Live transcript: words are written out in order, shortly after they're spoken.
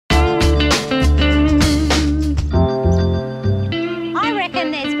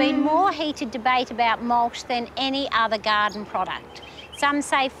heated debate about mulch than any other garden product. Some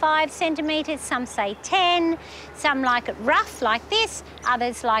say 5 centimetres, some say 10, some like it rough like this,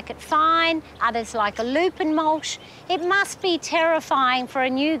 others like it fine, others like a lupin mulch. It must be terrifying for a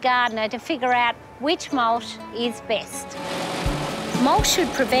new gardener to figure out which mulch is best. Mulch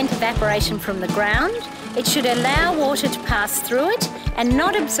should prevent evaporation from the ground. It should allow water to pass through it and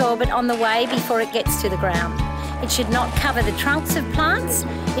not absorb it on the way before it gets to the ground. It should not cover the trunks of plants.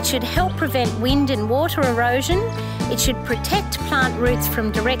 It should help prevent wind and water erosion. It should protect plant roots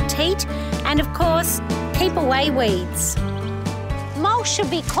from direct heat and, of course, keep away weeds. Mulch should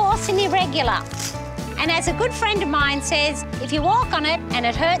be coarse and irregular. And as a good friend of mine says, if you walk on it and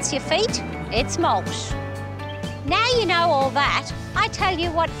it hurts your feet, it's mulch. Now you know all that, I tell you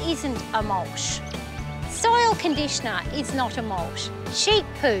what isn't a mulch. Soil conditioner is not a mulch. Sheep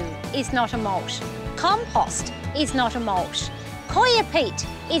poo is not a mulch. Compost is not a mulch. Coir peat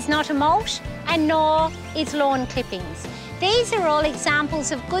is not a mulch, and nor is lawn clippings. These are all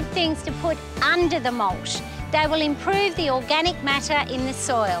examples of good things to put under the mulch. They will improve the organic matter in the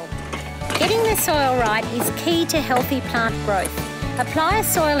soil. Getting the soil right is key to healthy plant growth. Apply a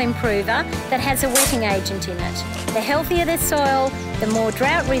soil improver that has a wetting agent in it. The healthier the soil, the more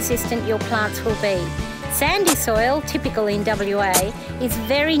drought resistant your plants will be. Sandy soil, typical in WA, is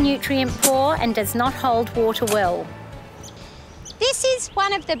very nutrient poor and does not hold water well. This is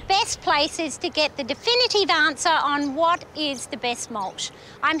one of the best places to get the definitive answer on what is the best mulch.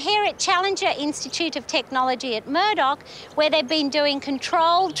 I'm here at Challenger Institute of Technology at Murdoch, where they've been doing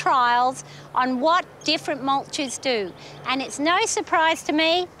controlled trials on what different mulches do. And it's no surprise to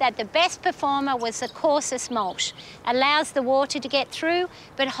me that the best performer was the coarsest mulch. Allows the water to get through,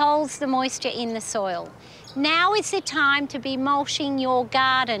 but holds the moisture in the soil. Now is the time to be mulching your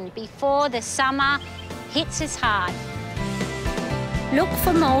garden before the summer hits us hard. Look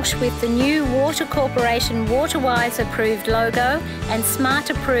for mulch with the new Water Corporation WaterWise approved logo and Smart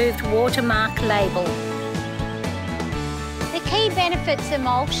approved watermark label. The key benefits of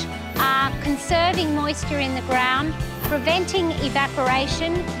mulch are conserving moisture in the ground, preventing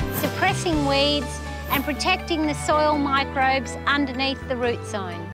evaporation, suppressing weeds and protecting the soil microbes underneath the root zone.